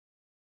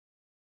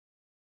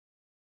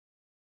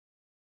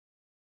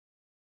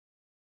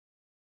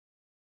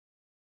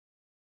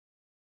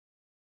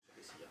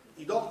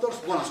i Doctors,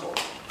 buon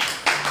ascolto.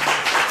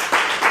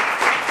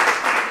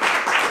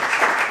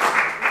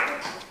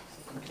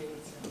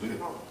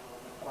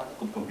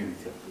 Con che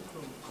inizia?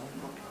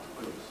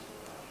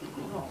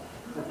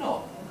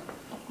 No,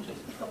 scusa,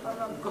 sto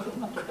parlando di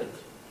un altro pezzo.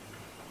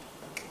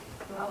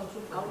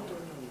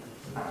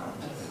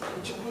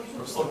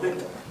 Ho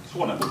detto,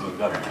 suona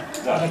tutto,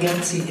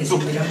 ragazzi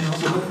eseguiranno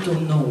Out of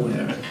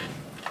Nowhere.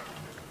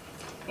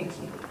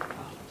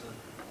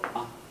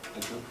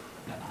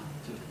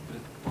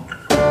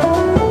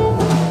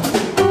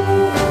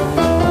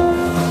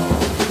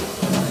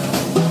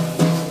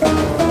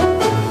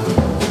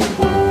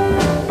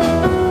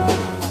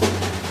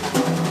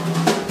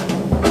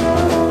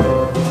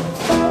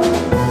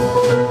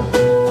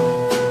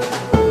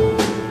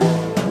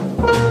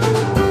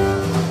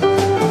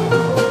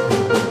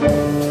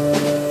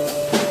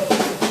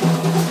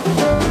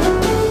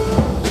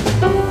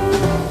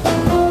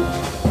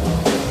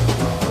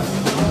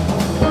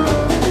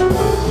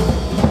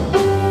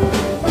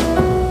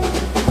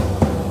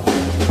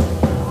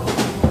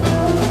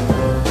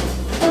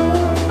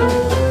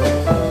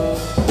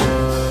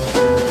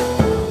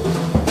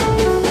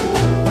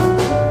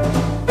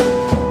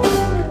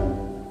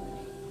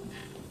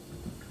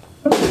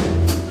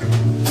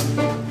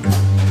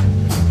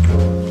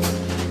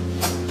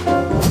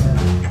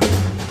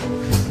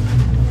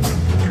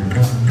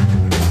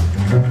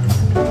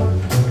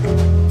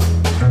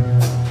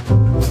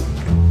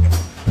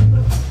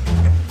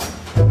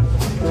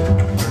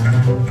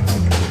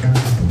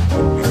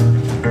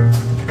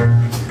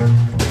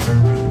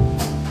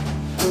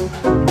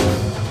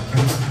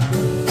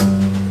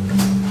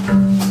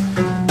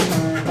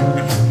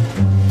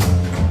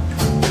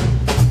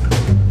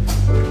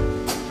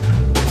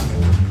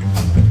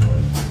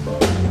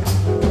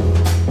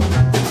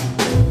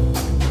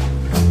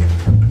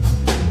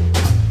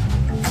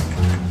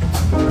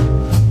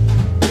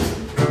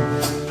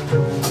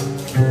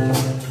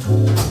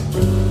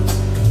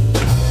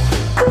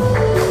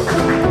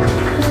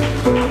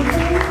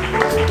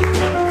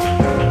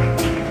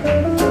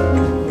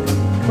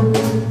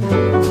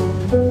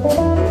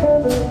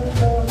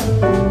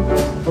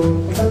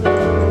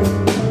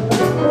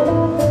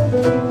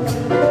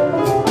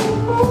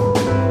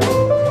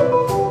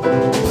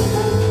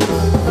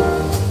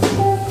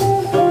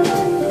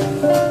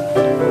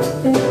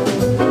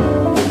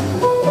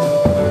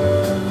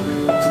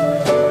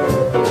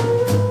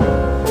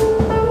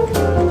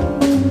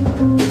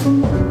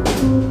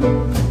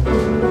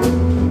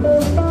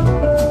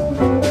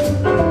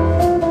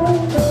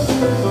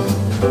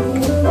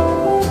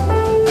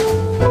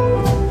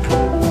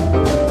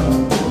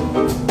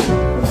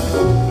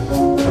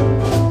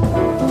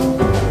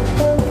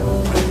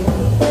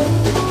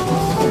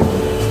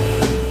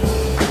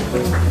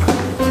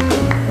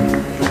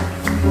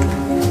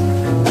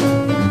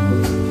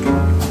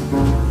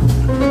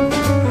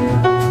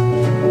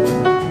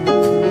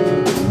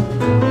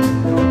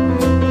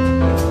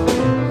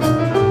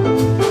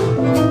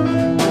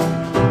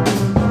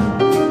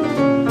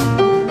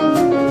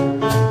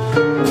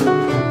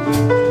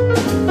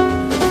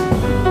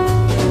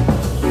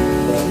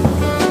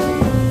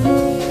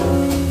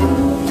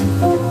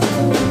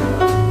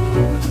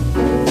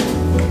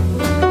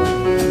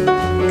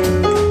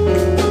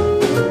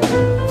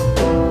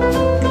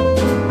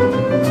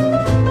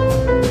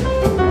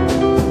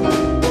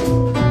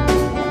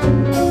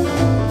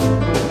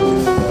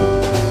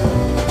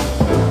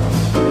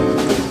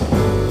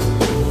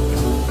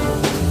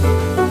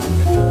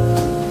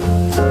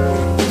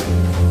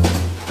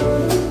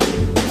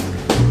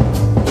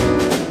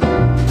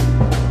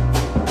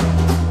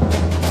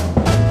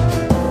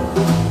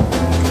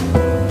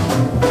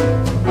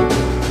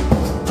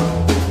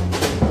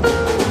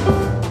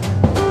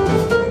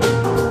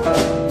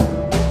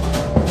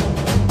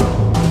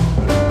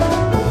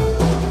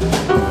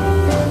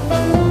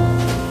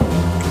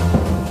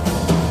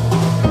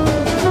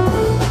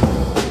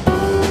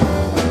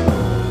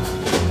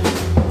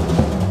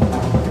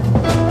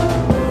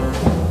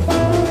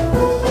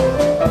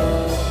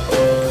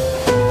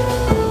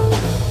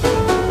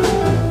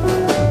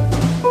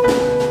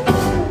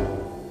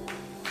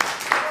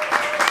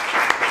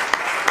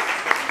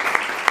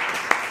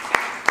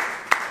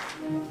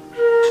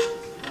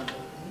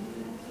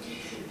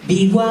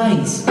 Be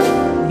wise,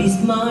 be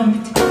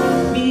smart,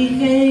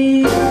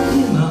 behave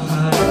in my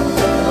heart.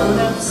 All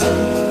I've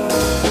seen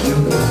you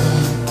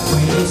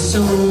when it's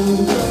so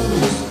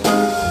close.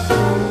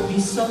 Be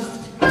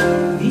soft,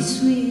 be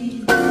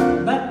sweet,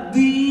 but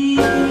be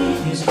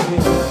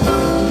discreet.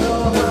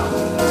 Your heart,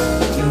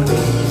 your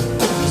head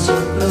is so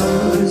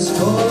close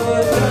for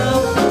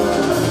comfort.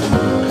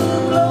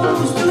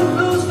 Too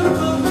close for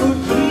comfort,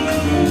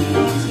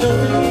 please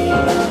don't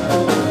leave.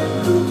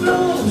 Too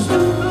close to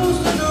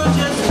know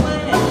just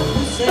when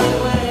to say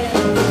when.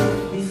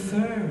 Be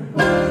firm,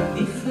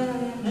 be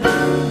fair,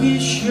 be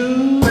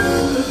sure,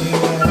 be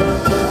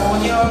on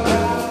your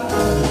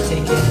guard.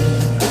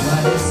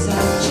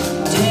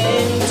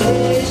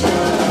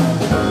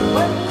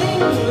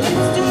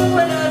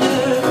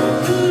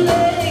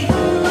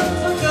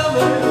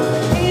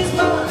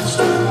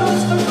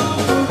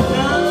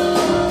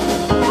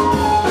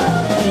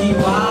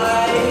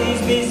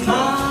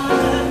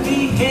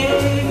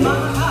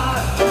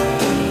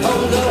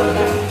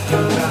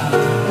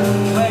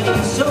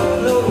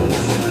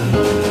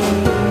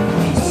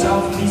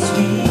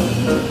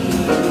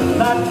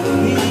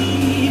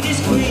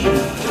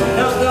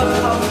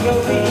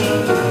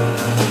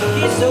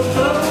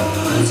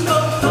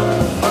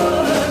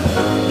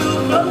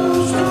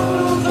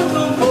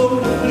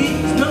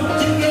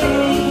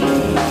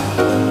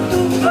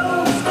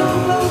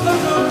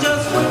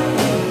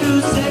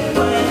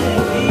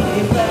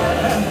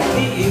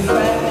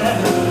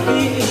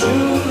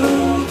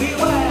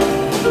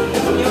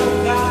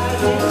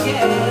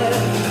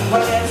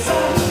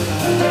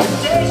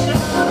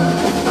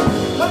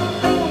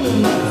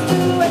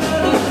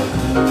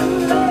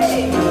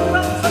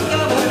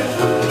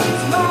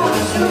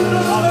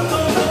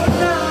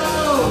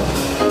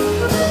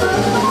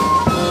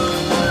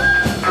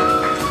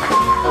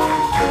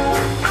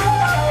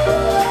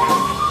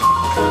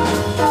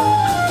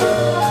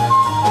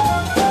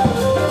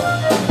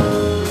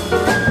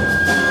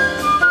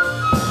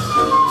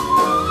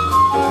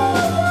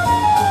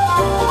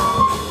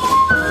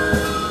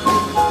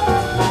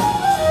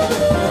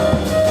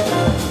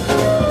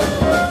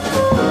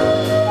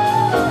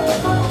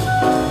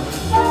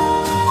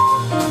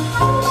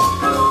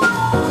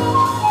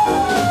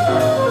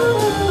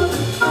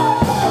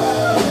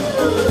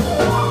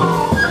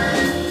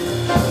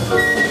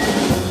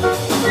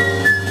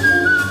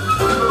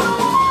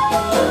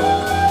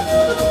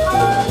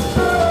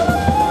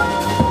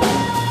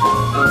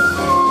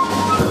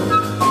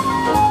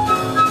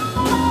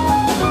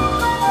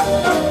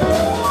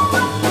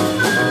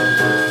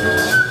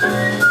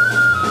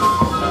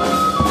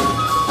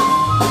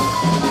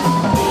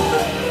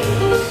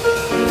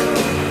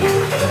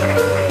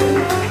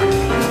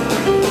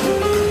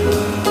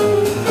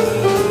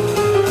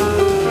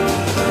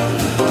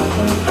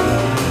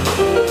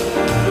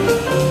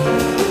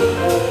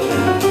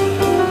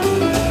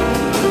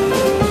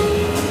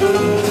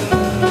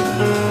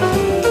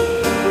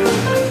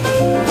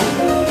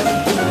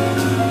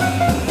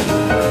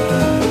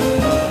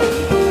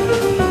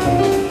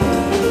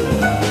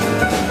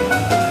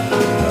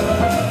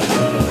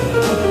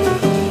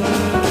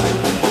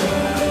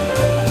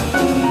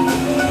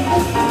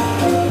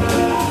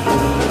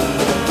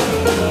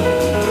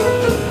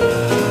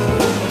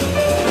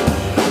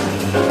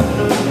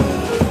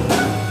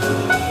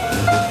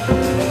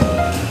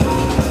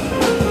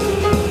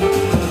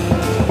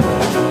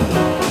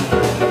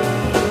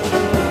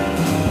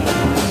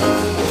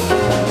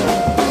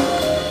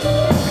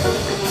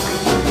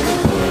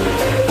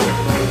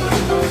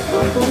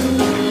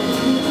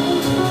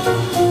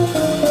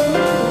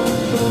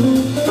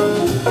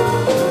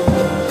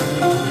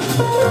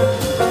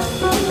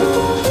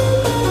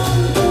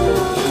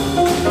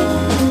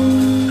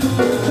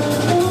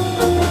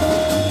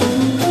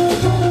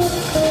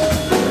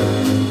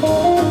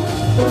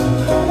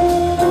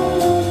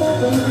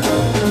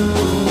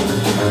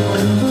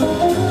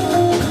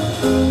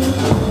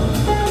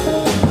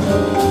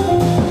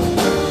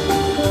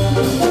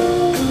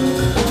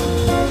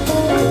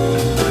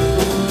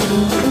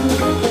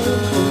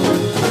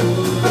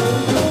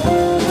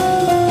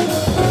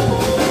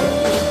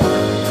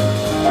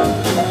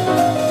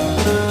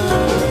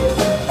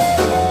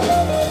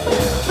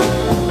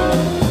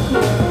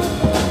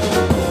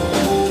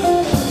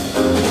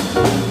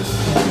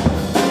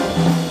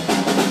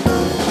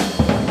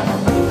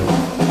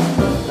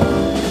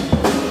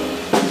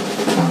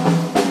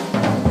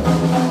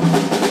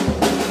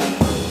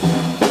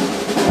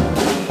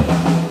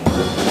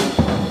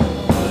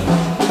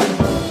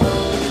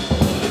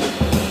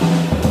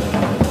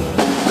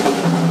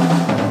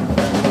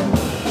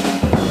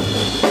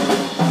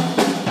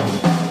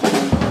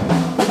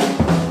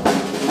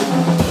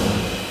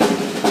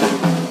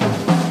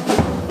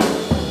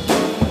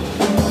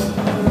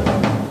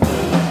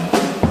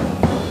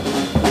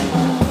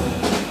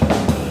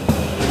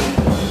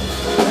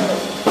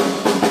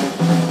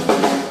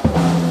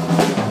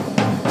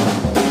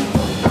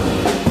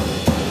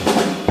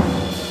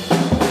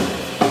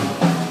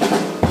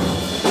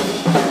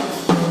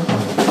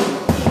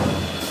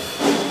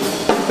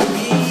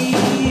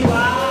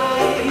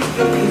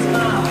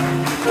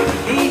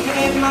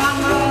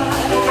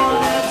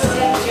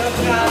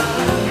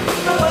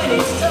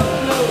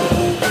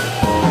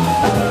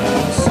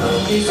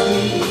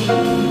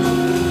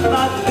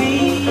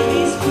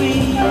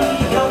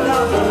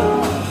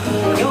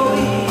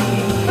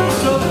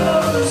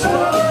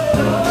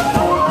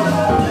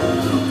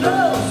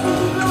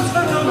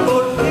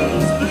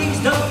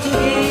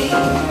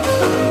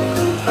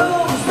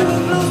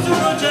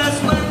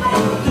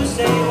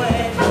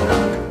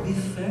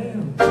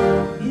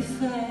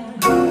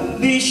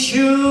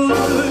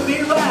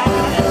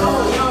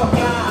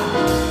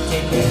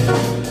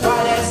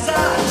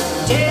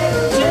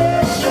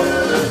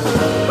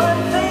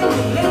 One thing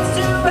leads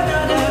to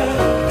another.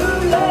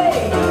 Too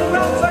late to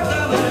run for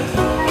cover.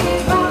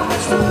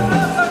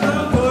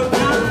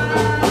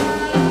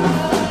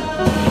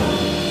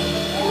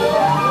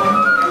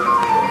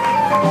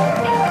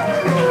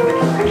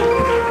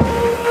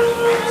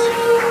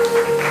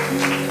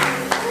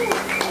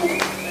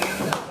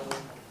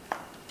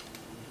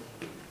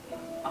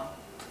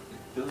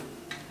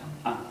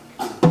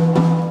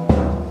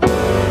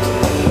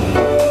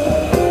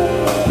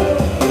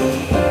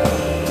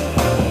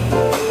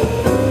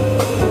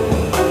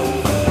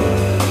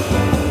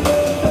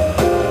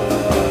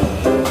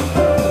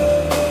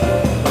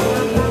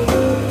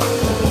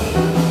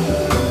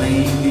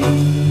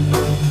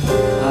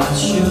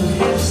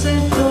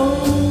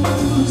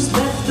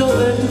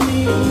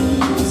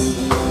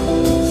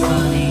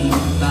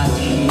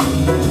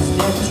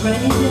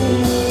 rainy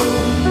day.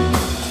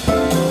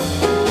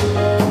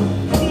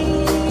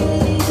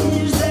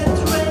 Here's that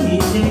rainy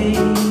day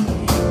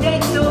they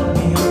told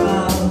me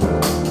about,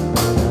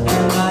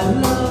 and I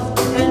loved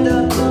and I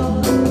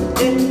thought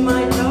it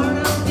might turn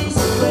out this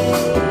way.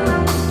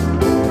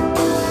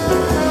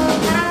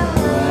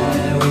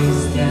 Where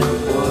is that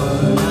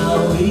world I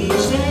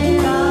wish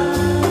that I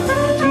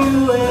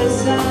threw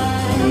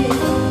aside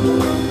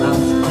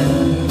after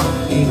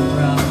it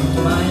brought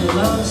my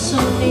love so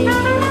near?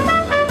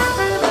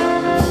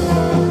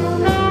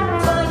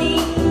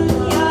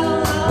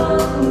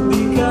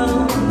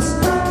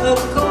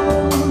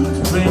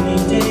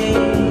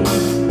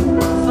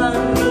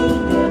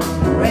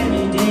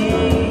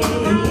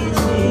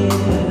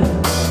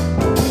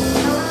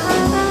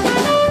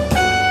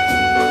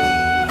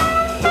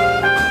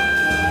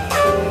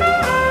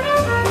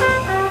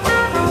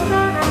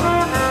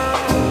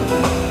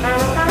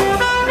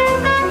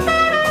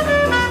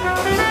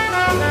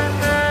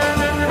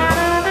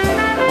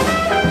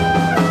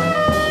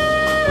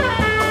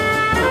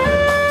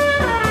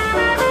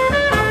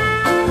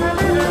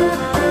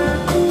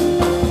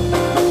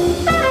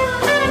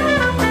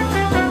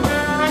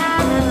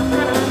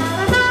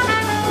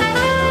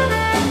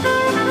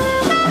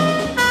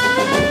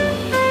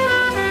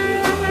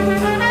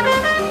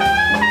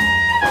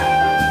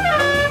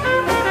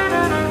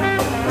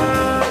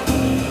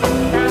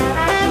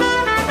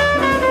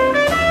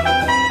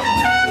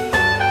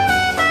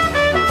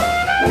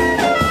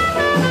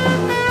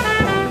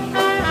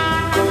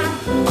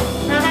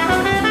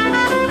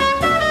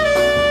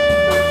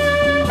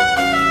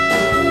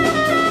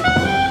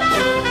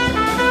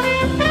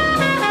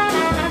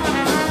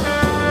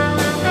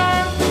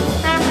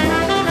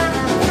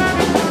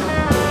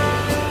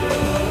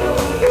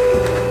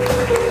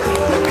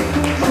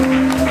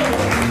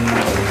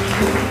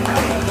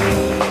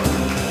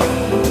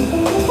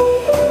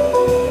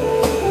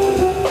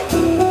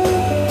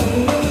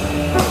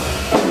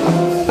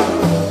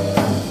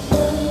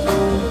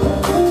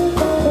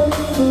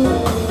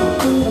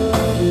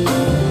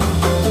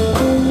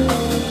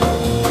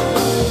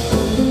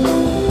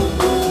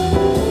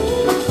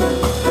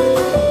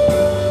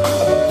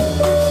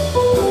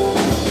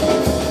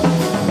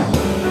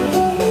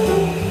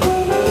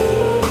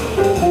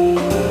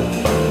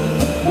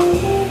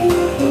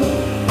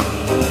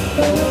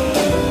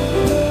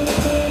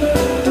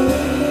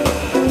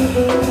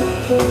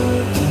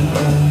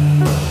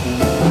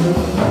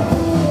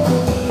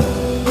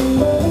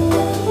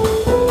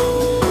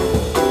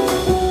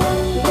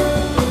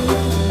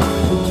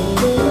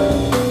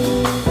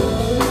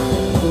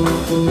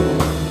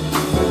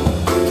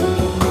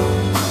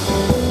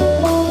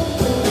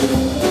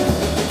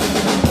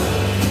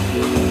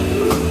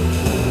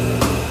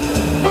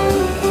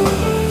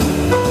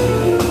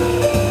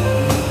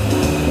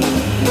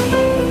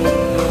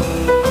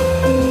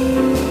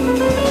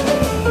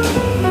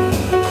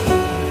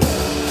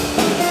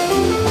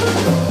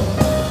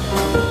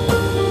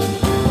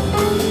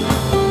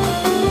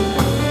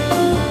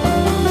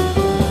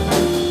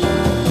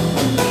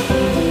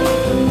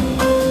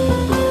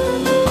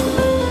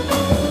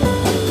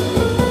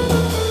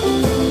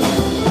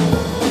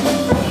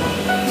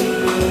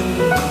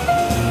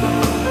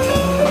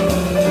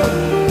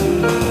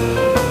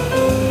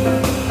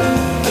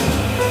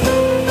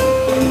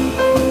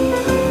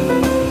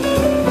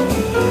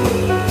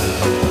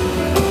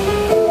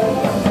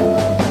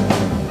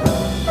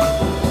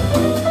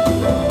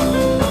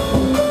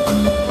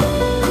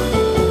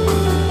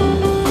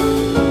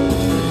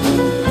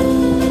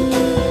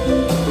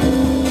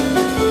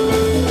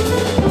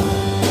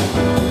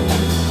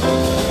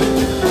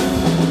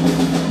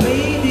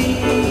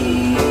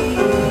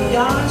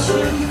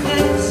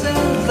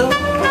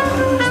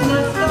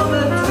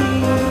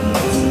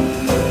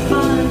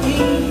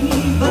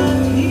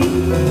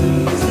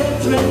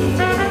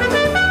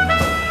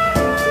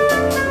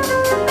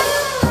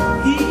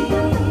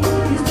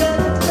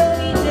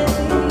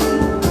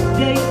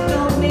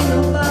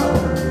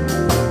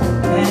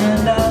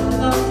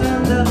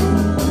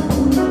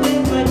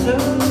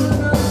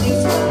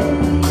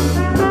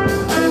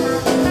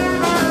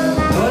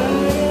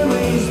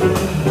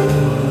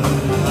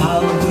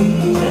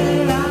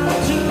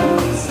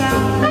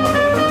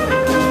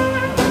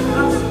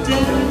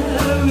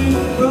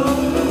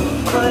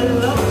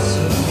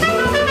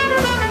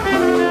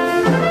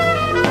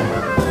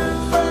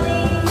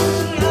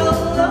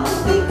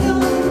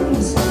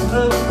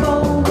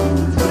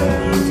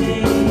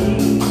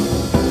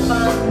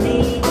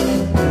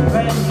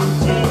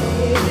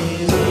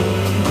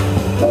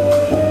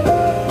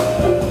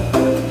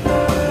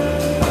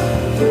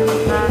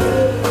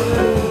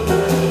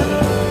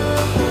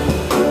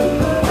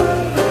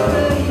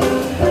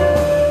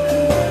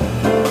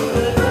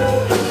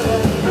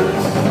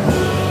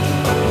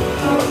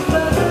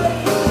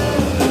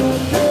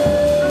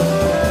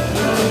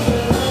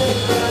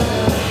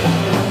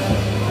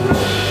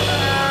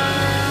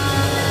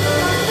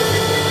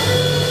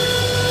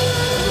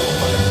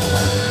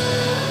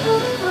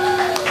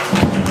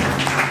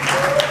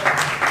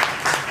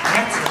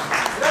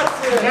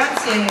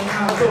 Grazie.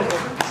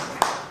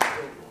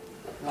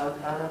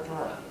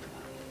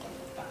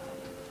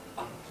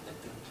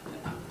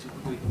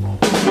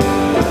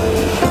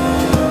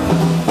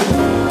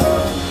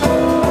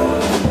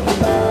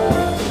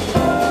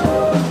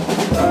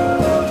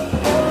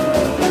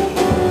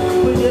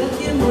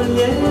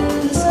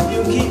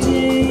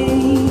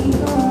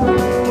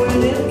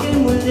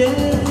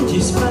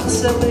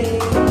 Saber,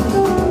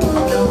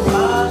 não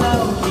fala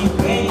o que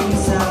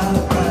pensa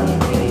pra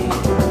ninguém.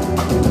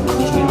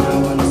 Diz que não,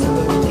 mas não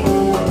sabe o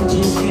que é.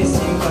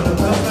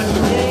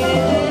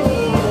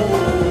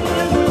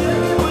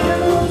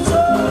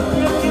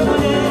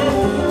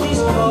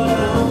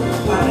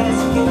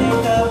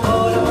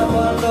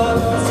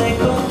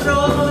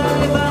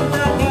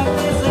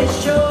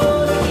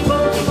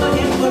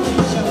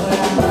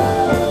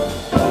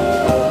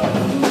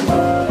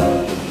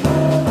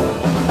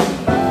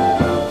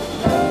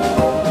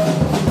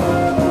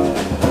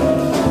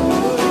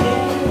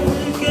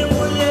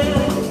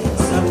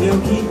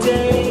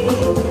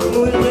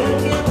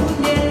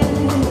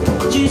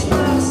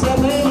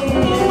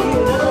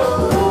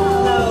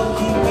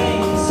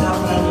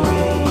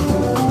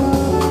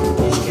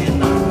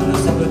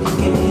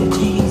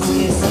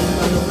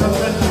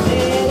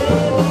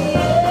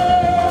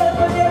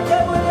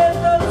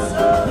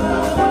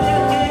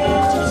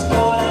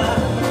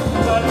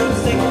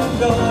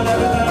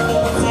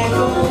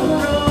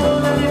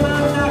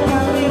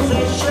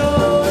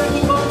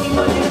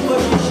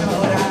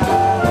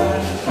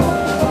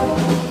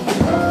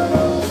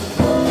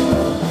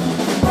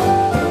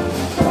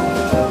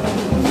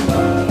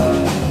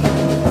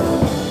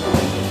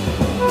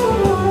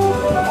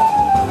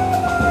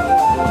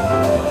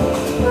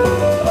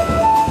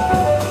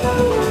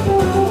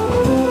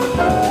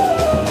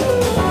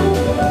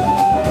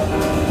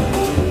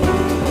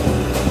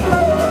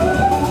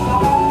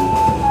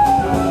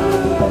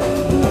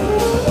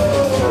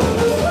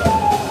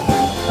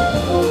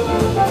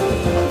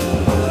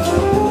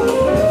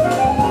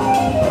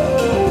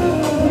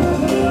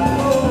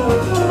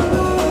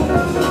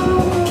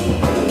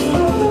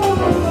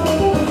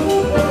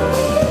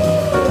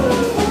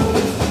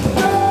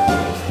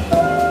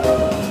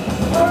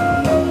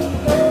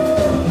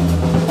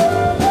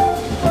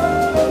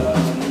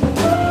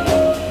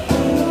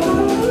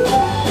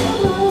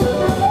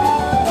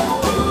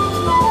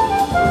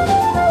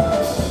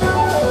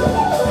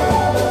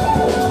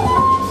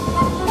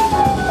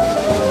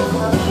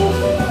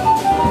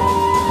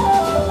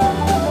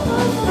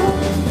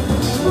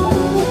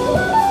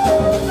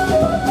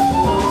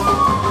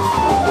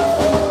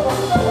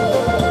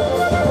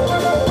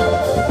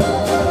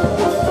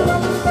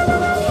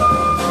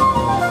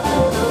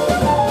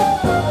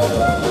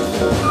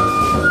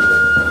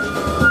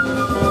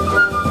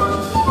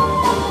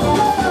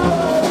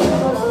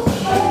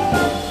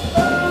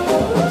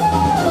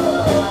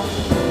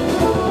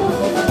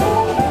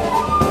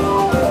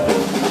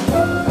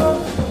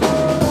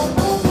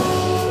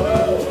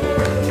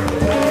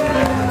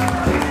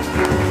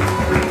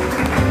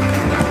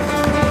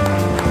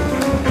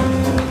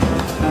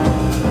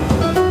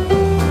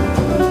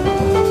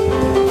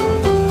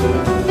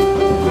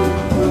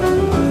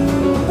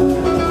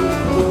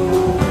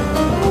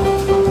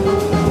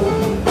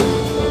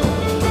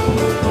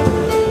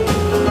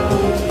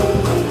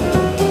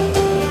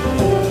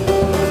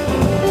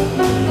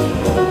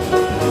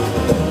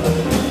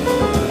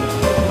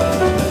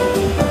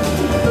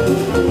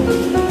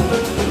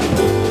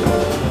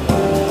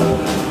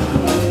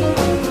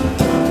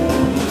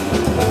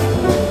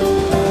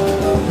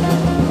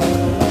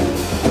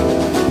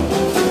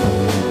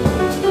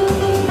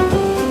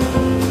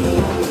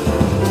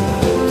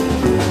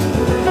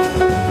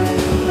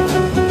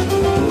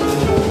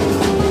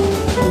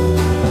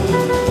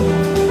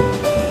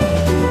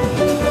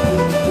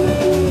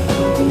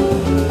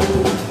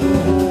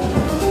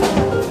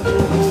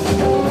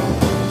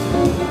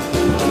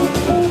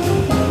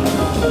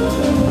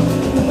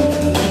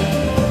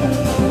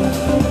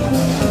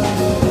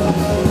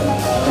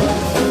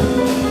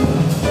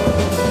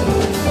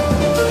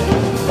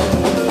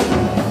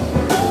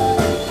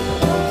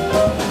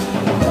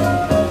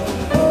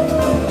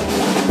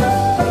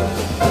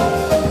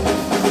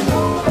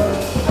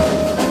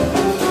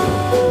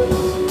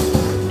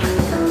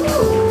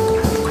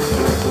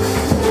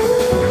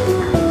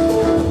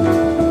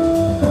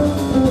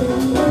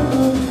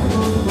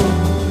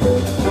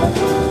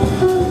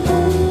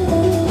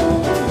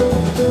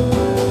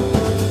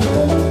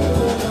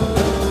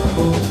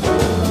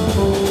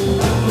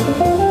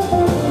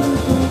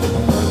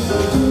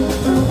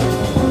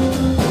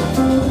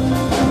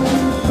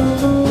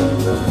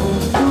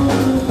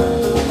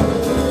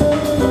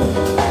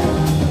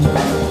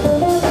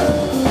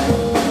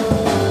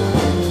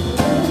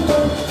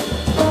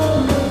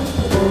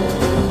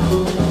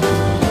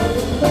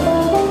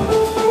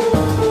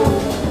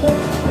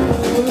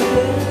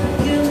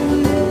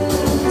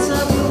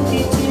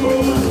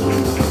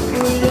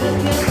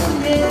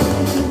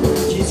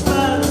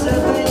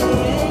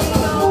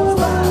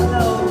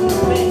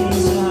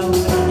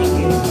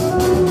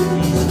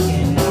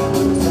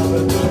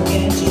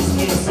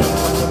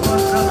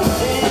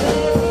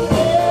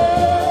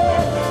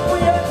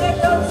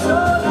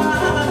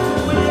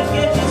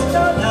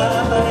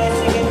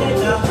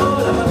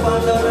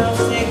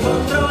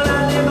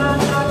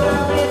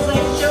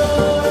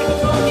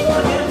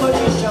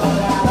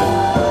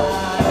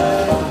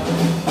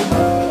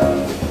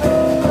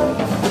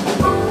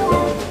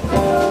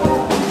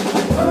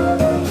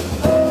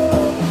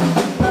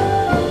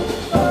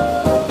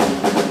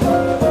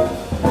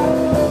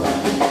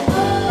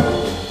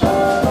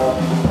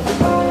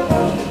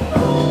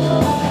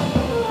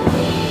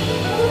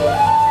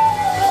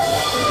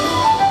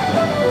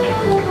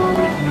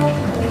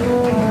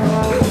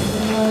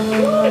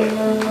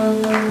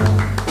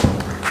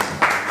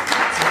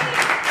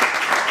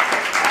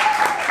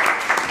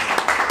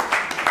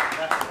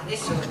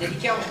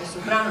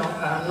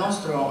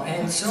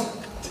 ragazzo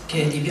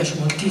che gli piace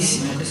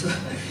moltissimo questo,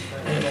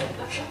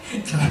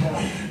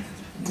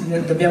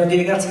 dobbiamo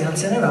dire grazie che non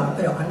se ne va,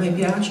 però a noi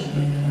piace,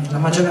 la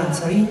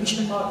maggioranza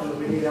vince. Fatelo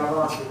venire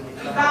avanti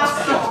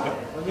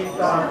ogni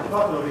tanto,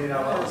 fatelo venire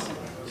avanti.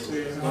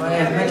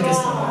 Meglio che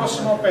sta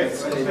prossimo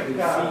pezzo,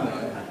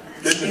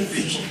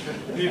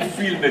 Il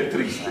film è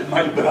triste, ma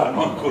il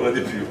brano ancora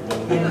di più.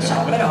 lo so,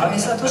 però è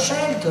stato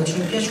scelto,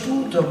 ci è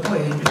piaciuto, poi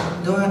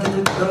dovevate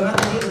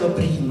dirlo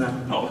prima.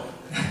 No,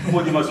 un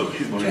po' di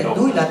masochismo. Cioè,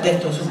 lui l'ha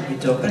detto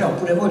subito, però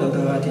pure voi lo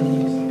dovevate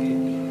dire.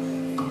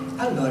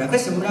 Allora,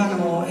 questo è un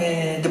brano,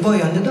 The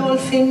Boy and the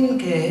Dolphin,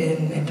 che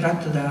è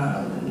tratto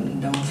da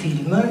un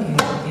film,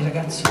 Il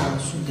ragazzo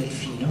sul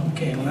delfino,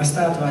 che è una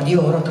statua di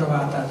oro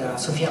trovata da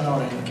Sofia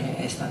Loren,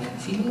 che sta nel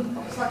film,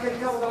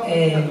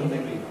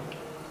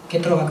 che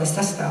trova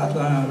questa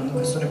statua in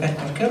questo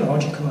reperto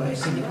archeologico, e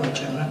quindi poi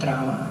c'è una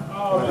trama.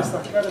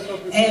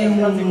 È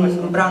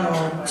un brano,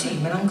 sì,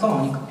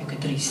 melanconico più che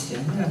triste,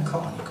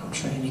 melanconico,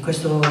 cioè di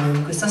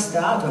questa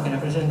statua che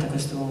rappresenta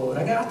questo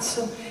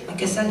ragazzo e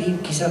che sta lì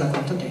chissà da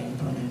quanto tempo,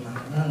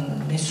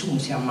 nessuno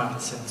si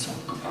ammazza,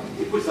 insomma.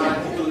 E poi sarà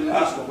il titolo del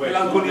disco,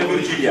 Melanconia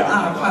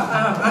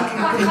virgiliana.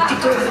 Anche il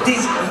titolo del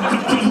disco.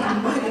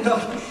 No,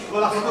 con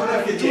la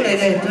fotografia tu l'hai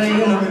detto,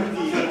 io non...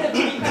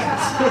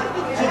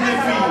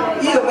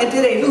 Io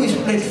metterei lui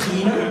sul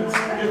delfino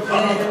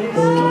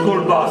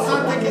Col basso.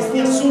 Pensate che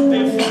stia sul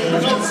delfino,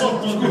 non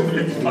sotto il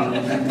delfino.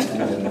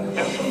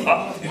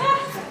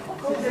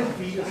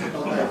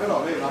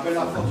 Però aveva una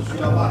bella foto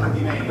sulla barra di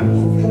Menico.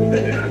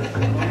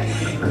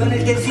 con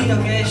il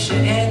delfino che esce,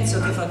 Enzo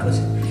che fa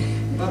così.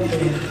 Va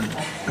bene.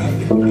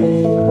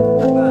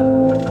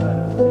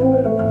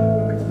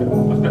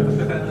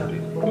 Aspetta,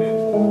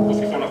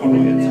 così suona con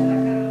lui Enzo.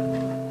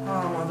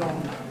 Oh,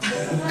 Madonna.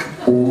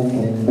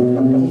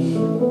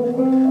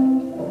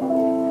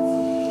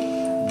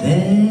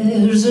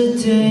 There's a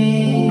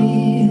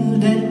tale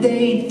that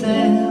they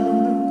tell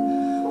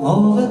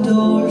of a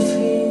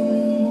dolphin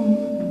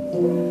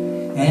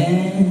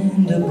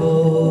and a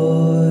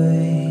boy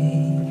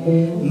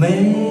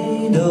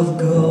made of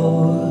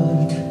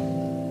gold,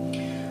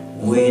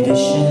 with the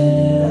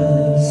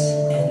shells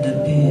and the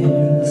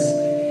beers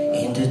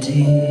in the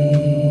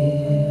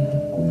deep.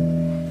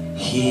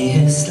 He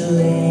has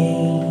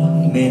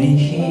lain many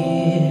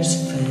years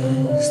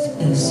fast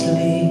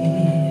asleep.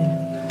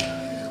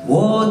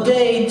 What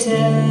they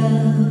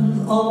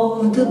tell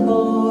of the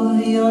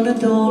boy on a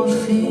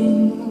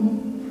dolphin,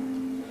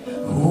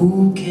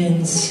 who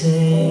can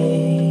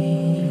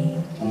say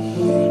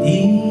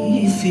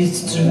if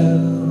it's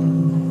true?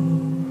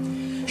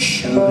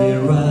 Surely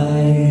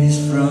rise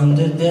from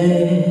the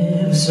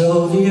depths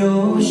of the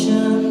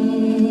ocean.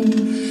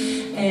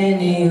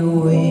 Any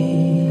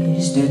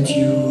wish that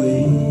you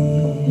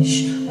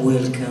wish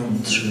will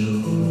come true.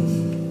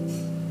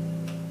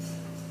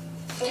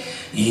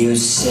 You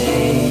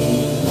say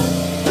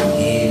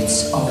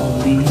it's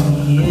only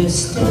a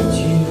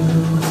statue,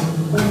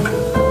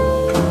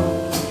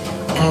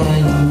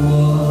 and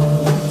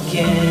what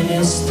can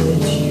a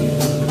statue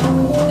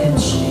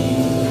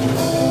achieve?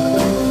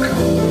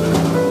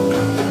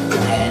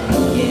 And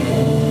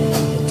yet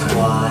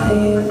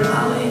while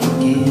I'm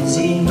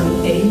gazing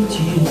at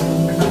you,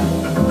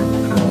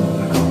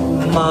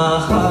 my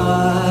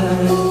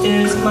heart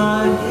is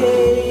my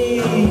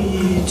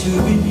hate to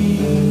believe.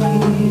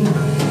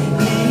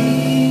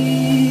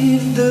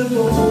 The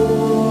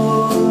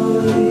boy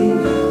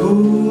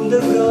whom the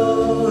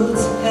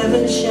gods have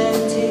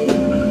enchanted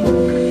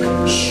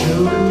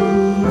should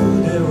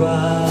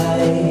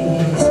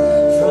arise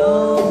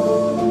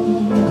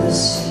from the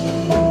sea,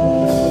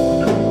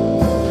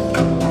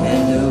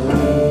 and the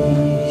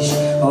wish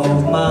of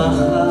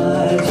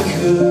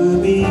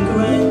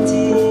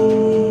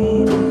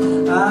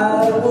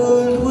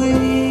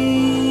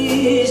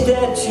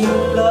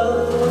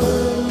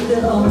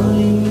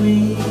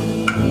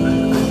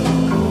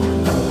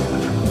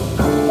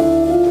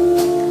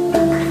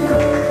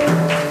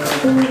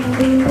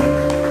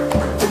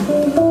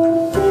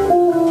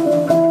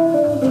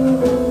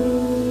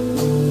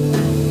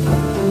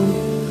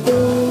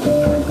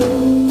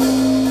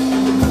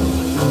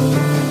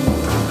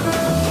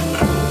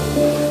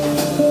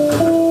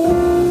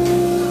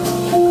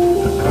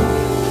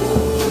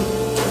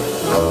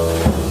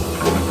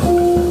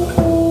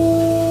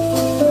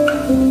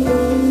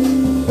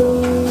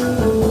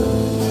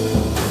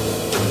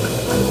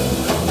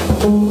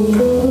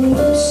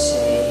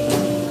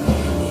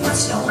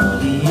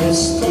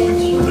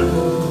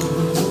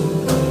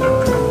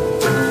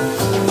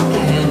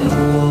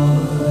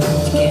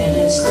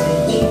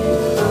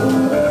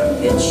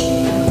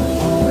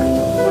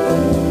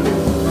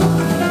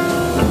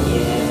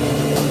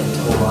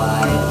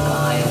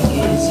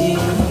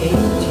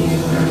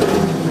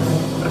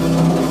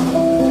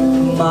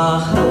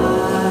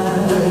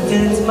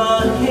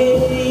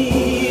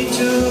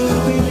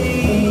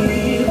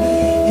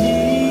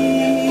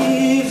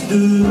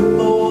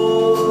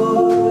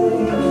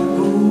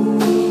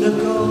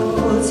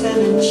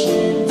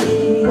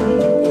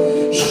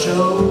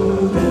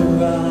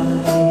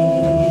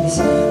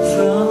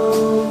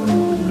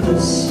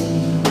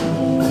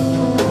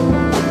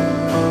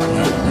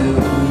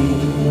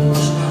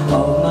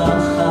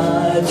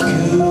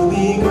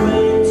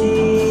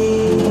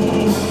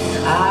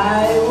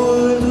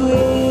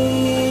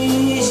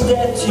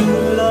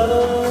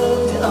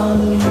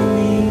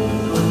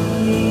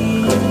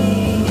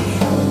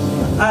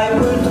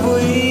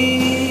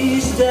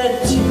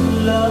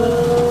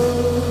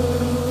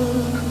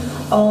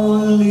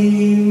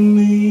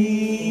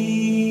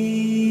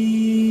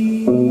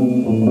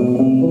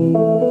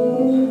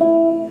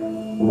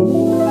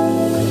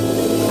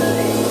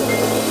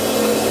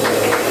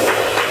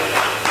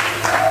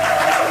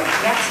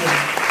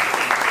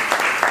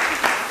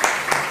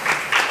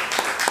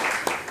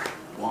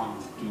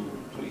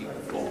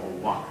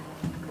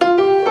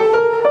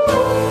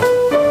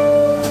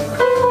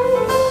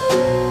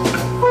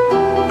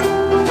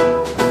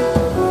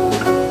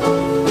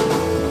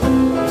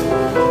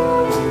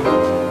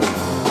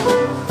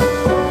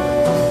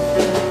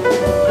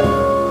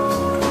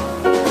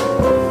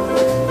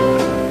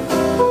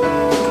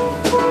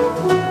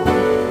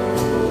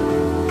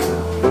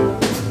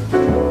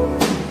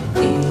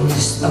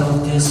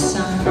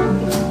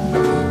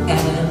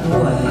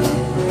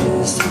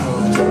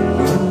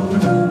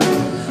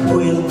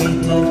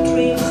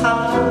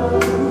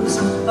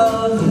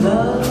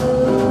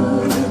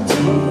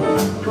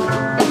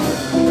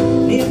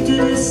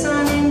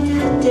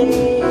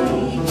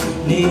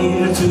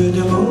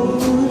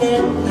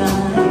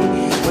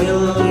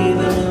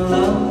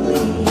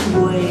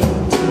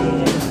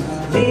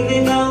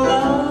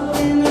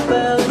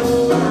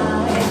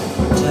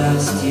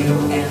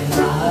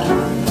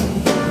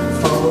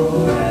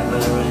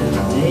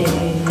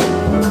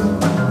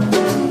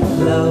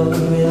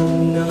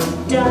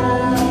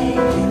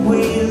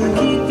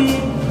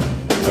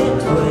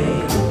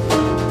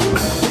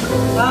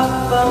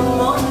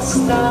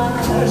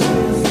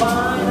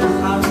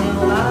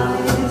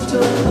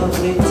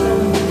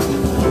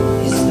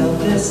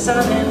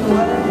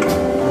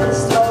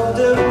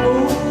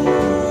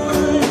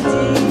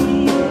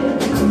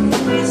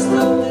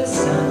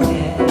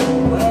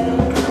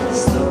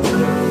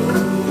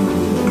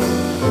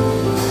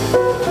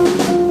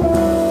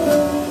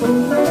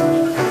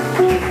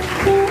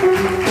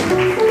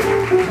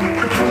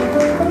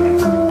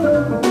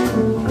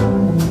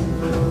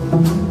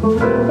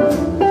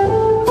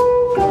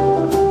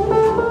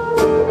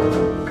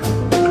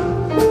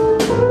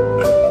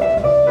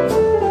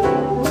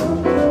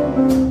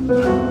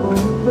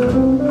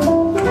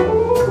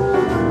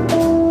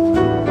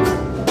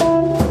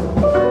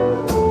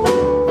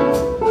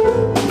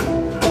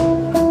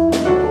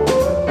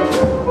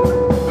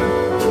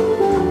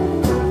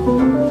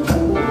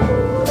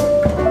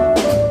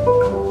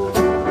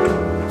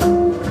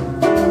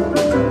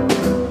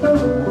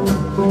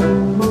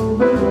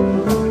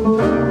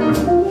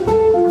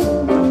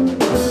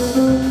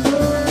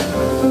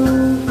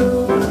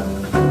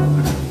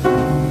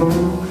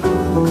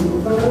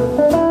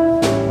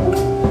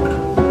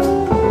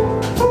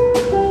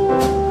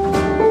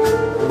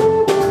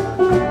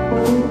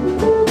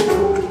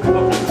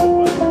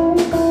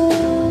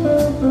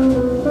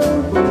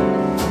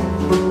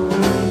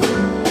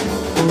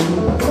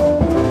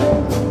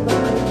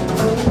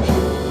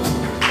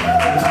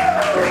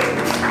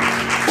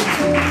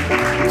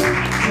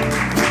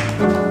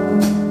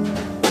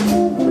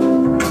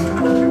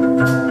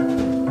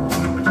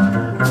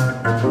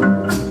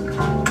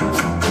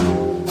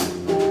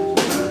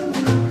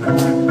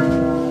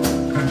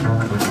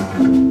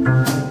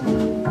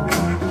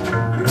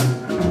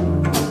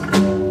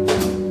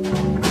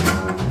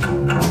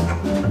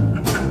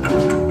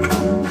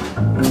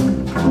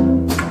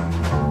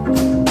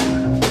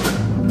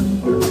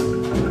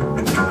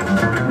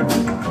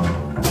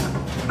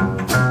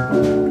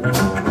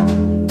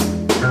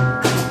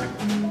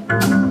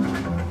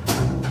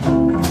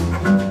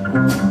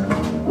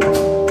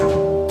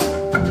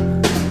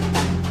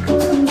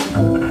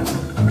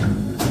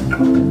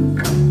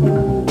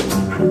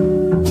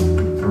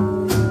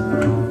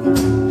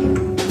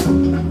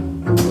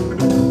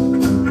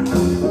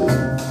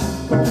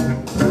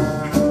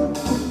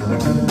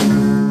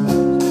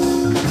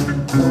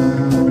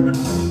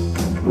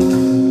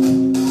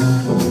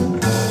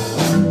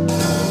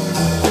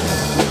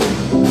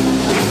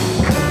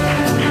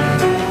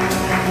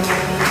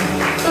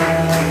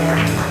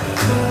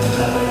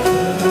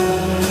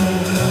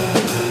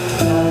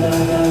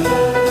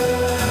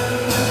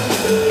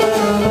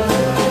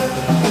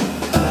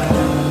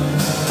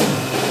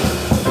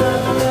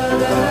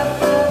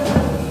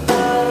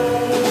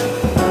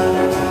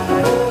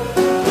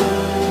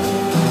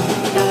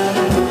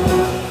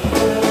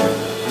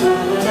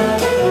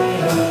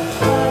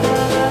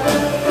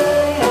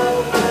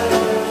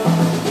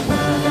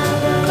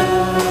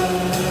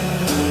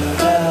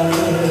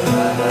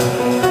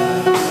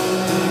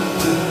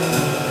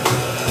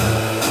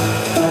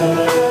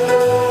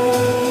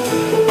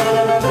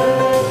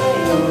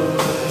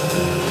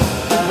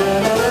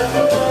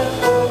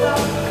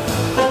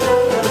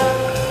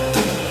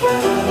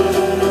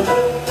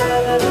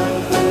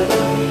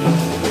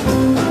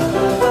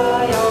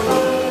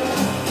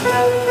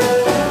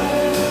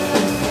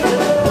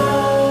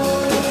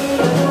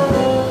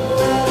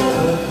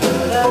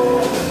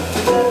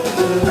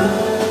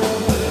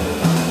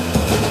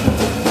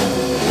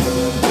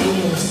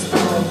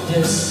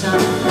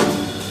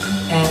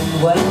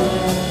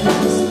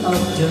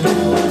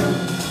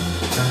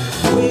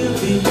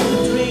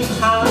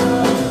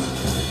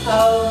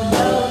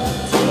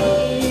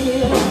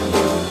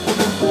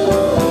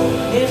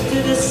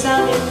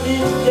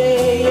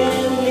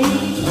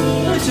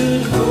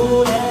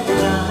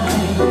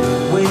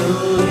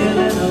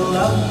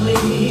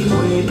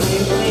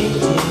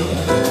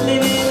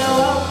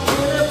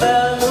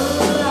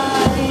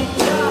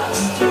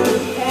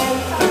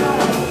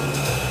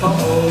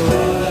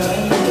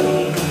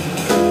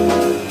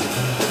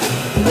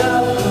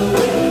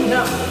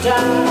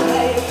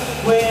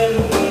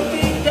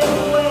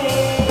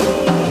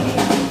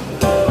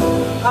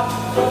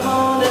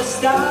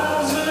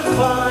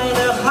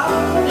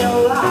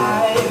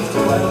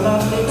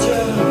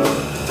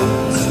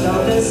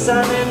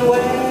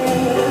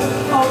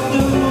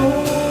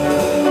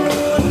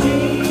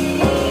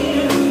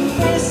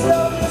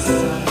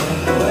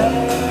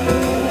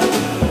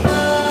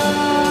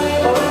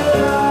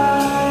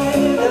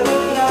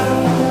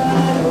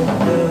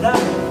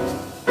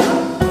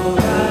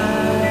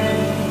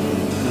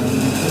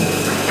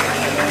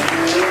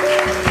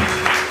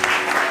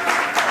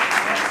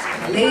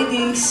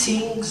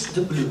sings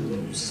the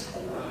blues.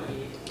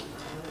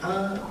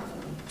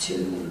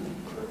 Two.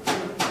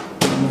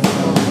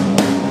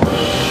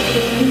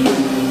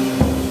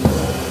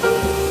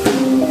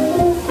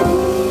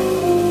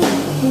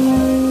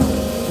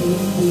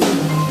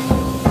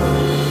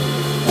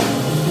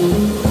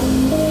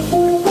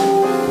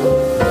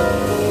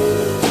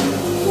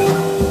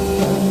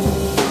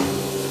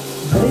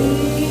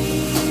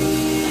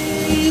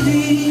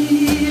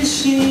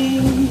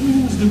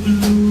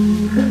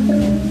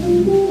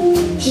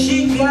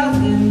 She got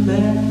in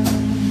bed,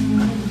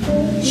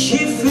 she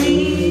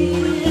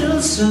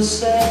feels so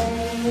sad.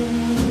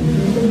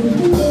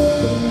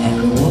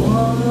 And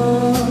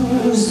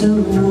what's the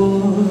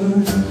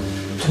word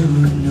to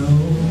know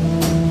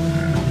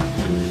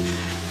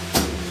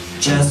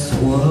just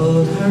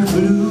what her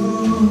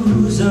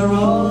blues are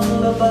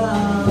all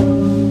about?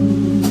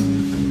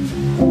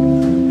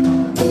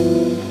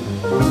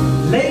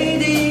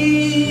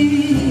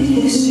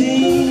 Lady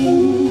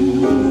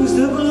sings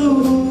the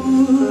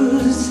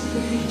blues,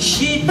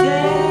 she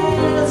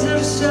tells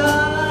her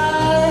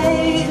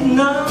side,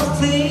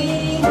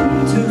 nothing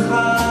to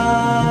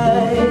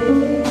hide.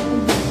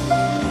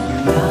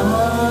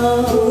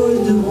 Now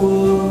the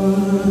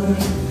world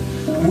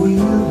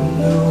will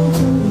know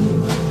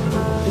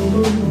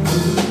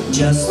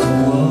just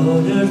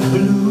what her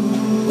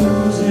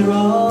blues are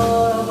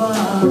all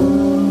about.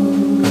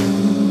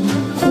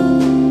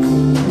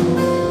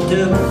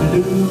 The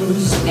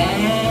blues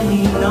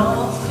ain't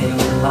nothing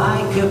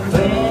like a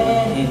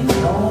pen in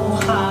your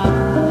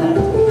heart.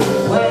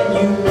 When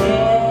you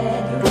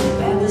get a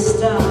better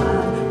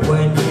start,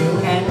 when you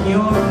and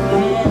your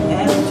man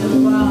have to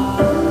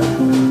part,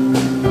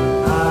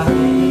 I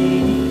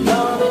ain't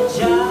gonna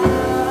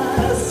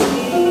just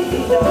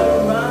sit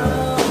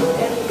around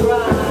and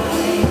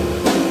cry.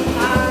 I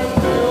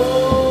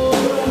know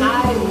I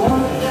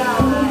won't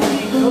die,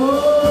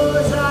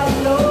 'cause I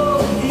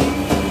love you.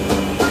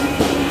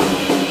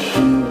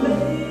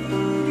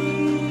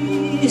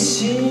 Lady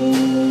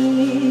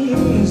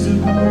sings the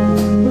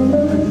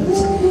blues,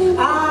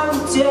 I'm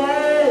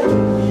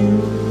telling you,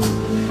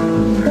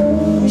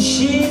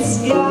 she's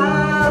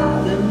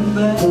got them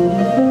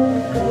bad.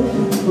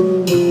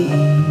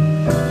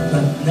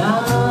 But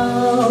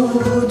now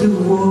the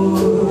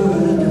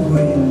world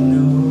will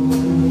know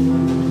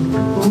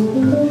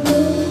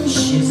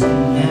she's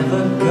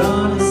never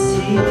gonna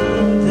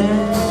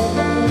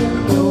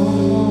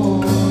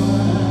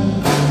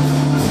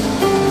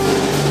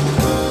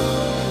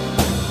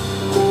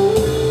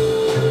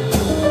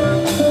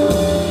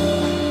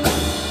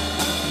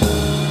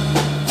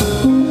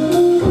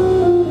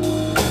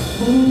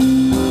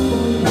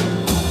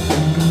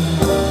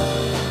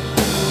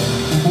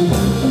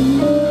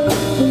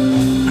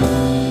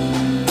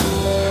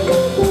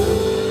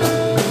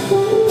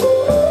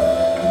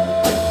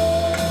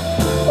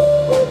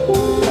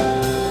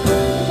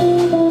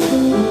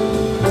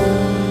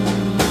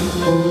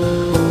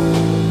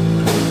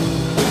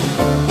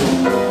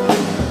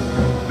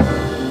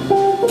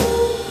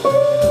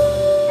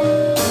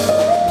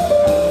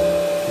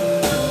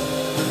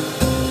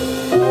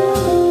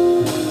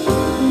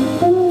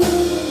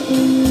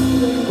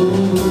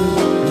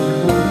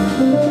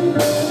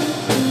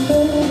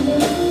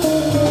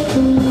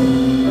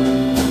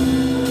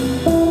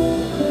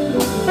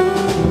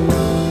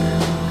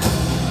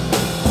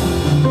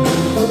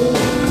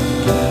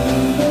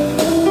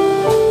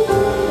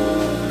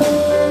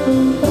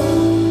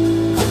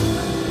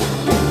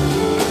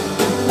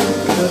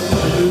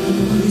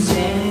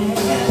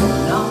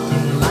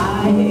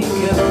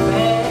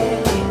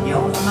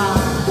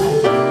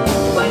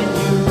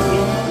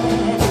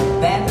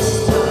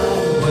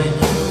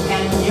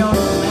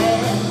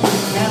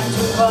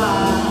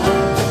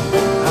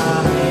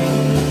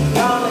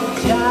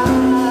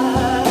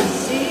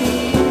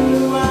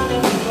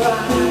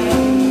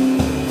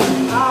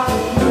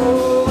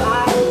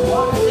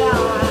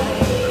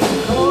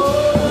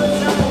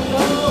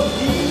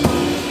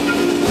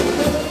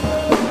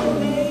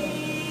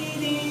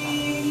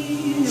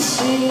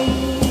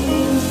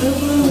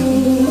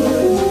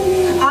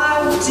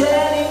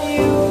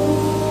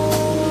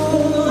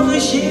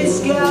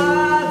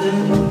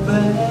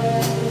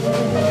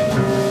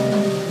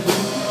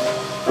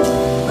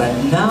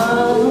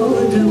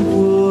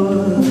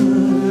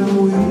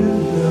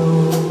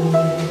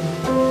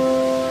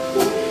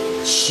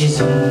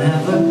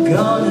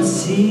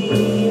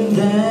see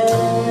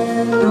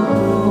them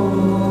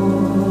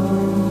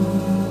no more.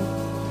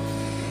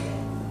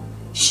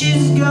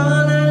 She's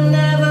gonna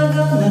never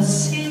gonna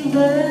see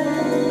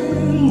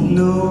them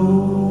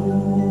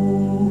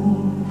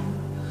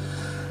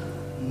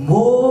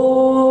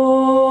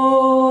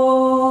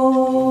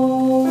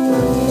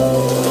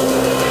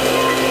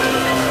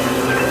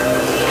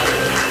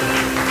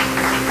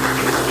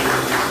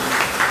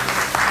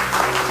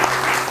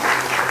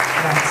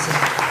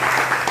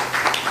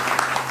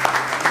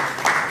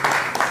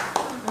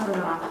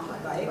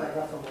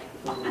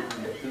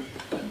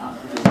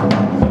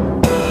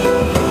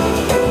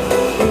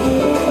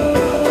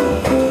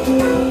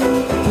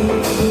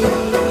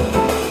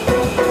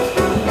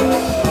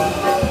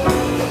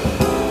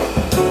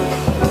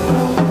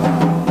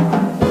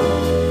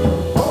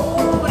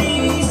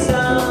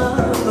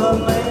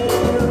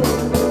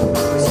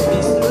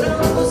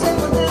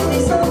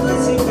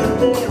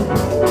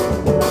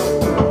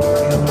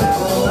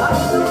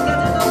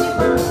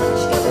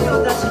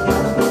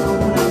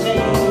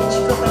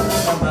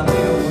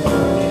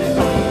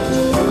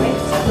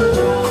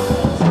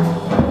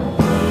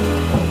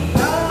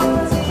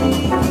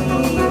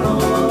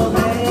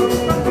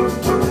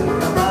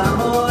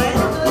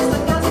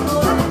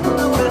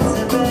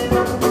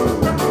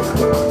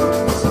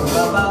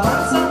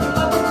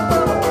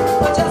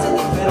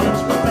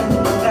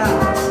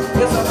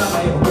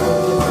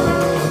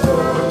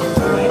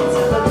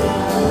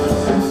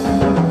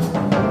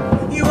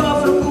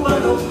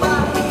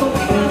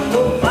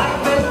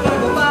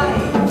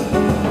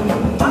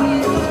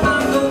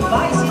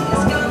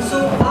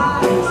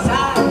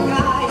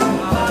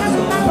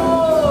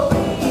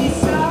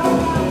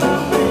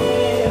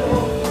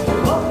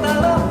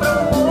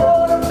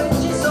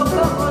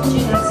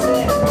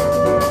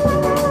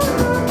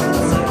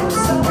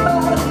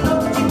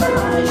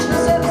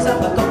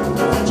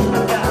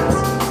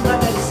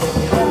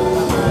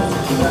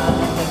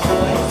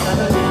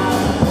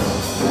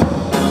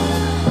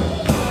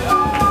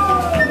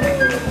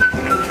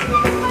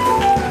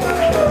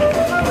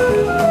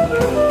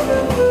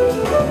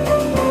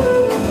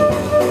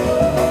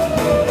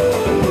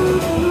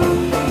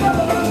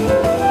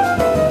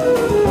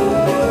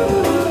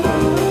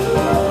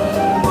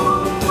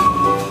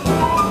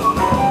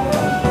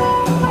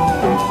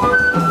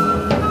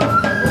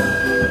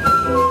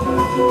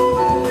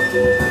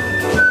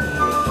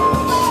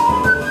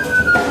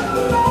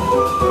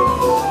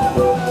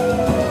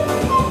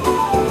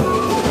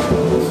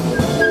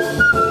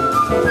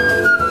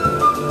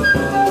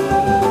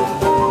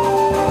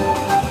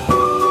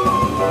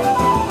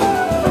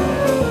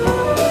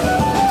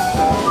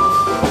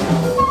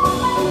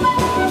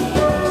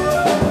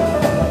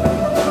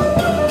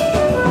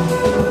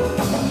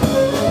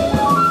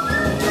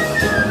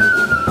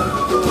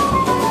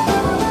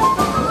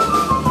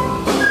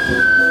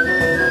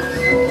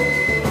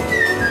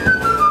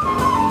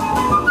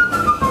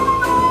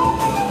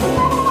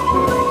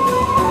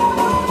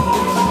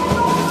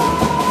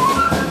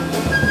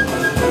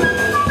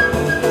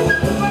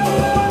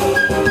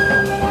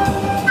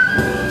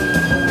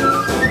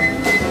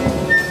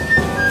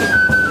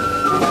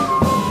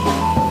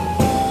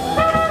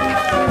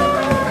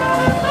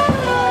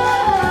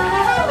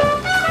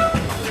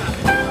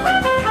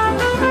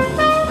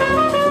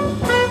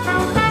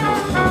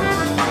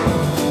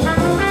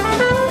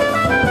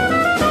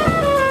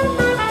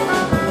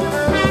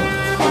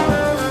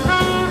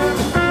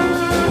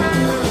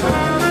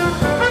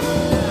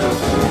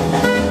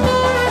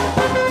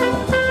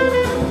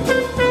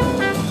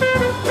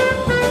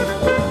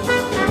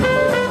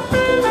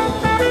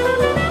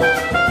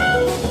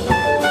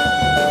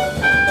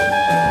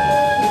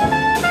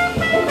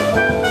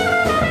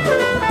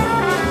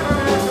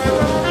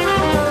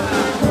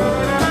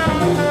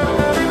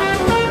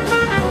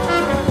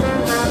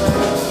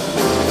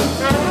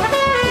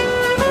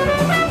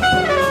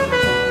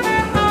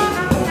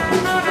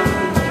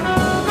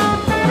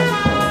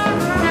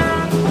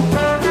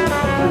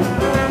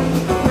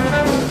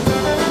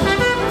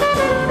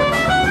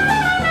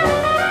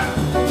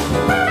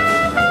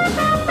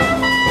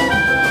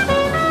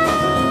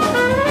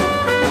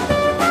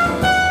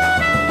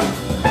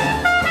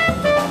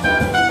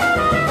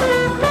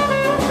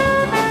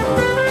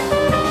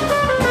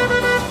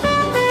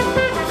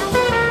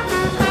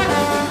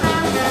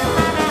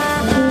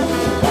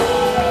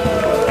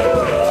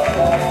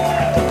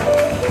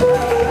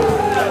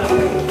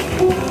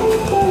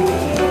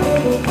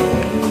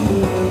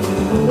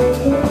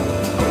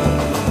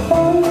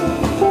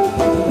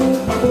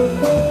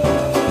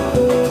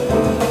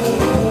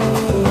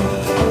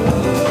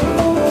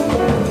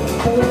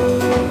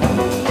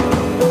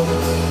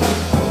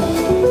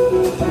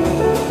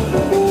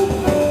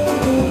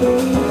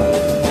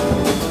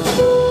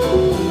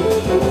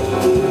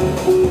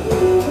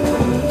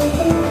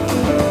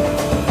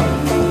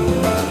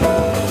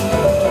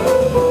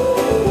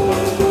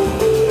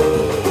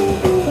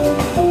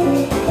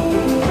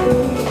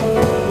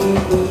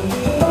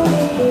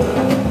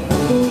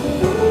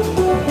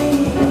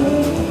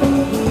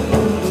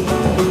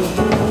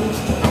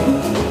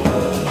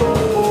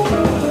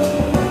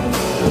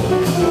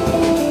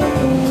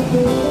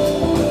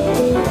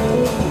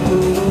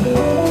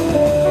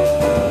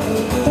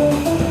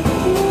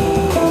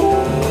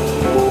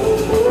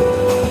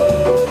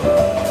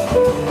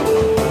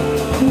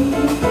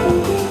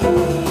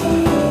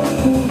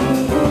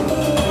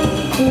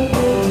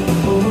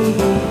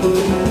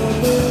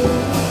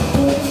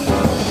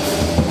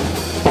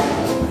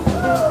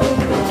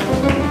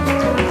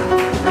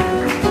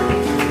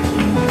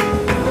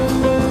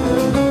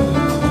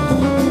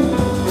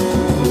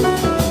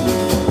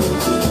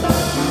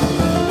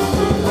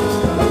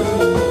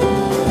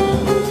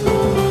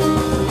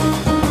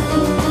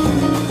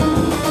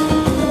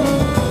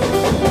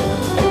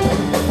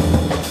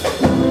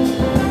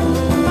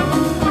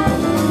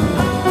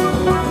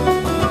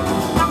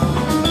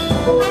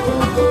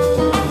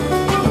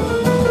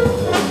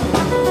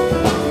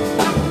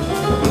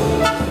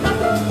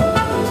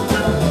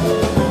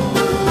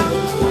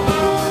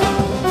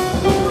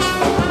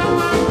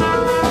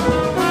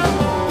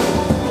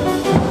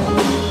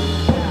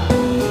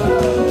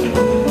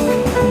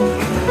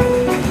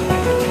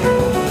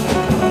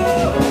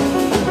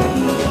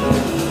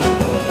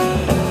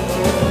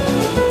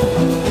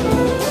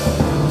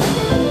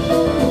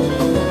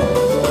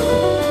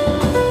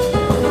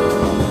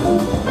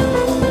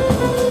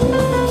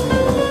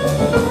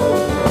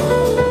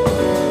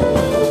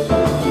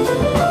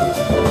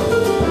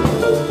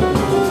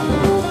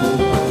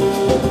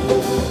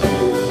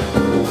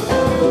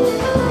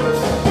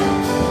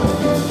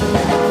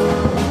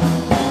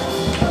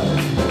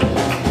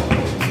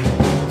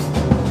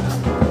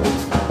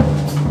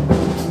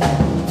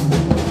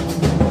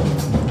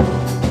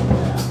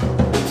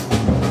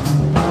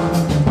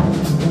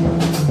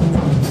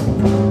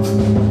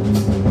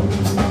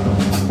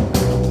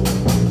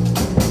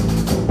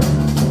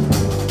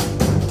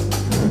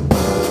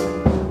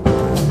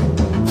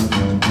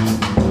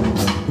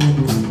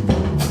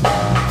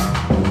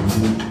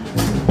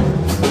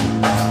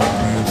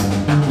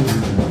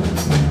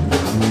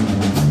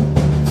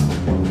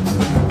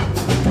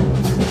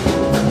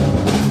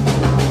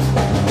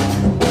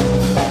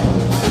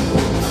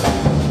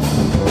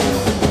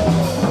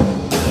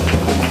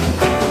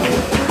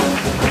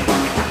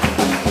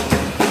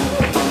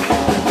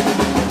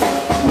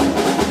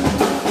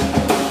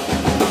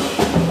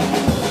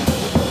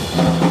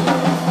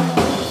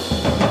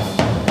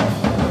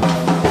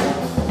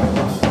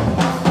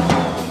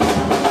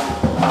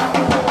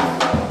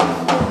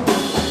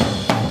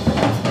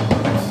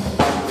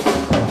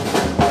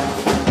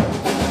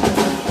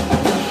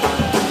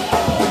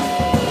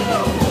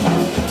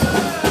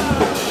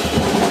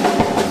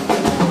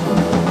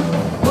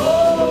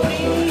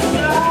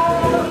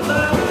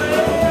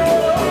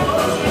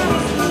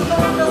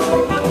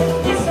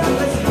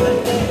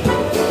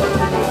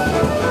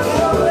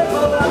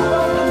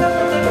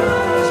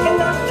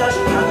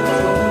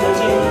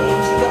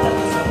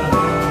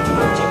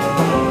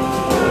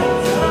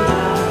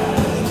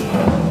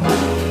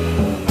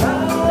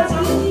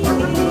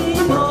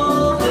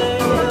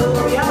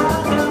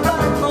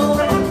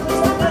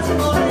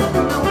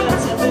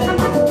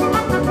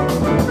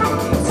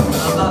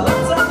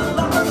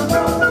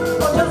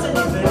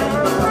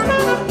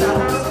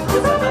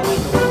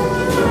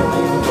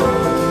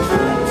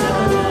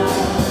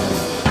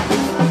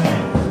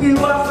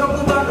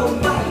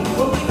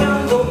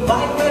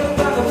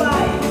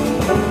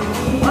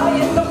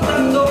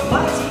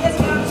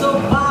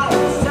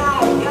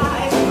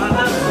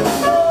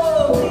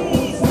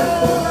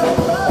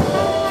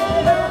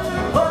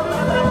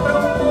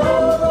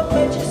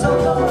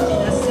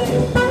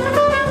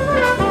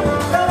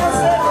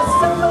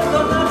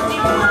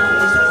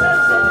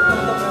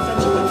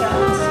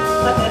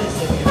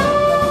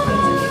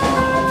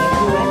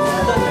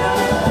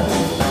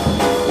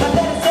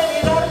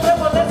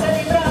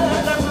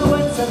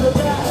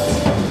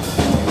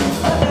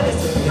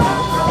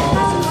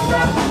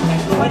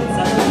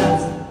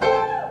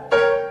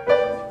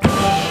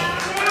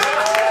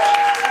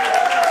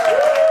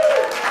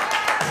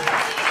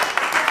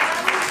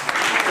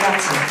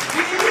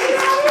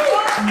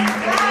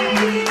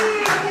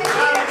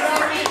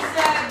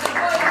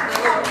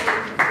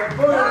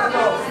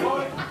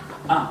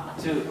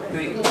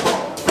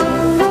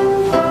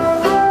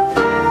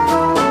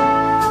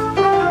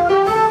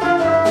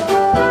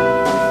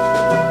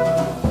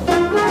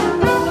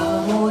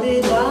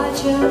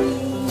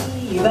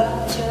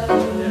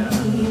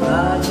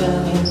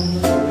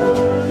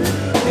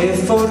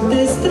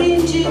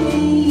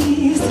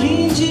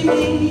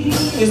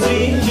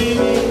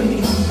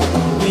Stringimi,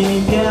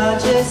 mi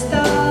piace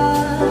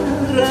star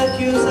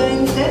racchiusa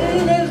in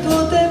te nel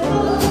tuo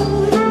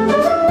tepore.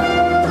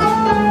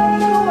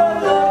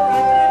 Guarda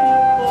che tremi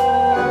un po',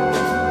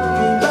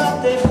 mi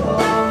batte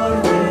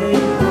forte.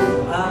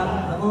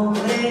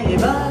 Amore,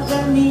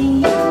 guardami,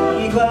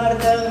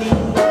 guardami,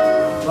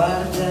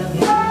 guardami.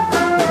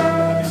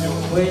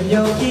 Quegli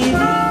occhi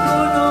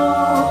dicono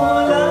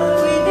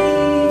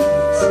languidi,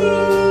 sì.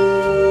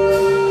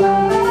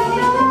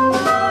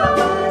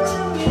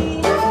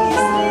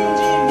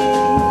 Stringimi,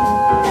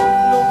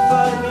 non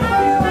farmi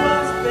più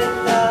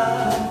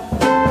aspettare.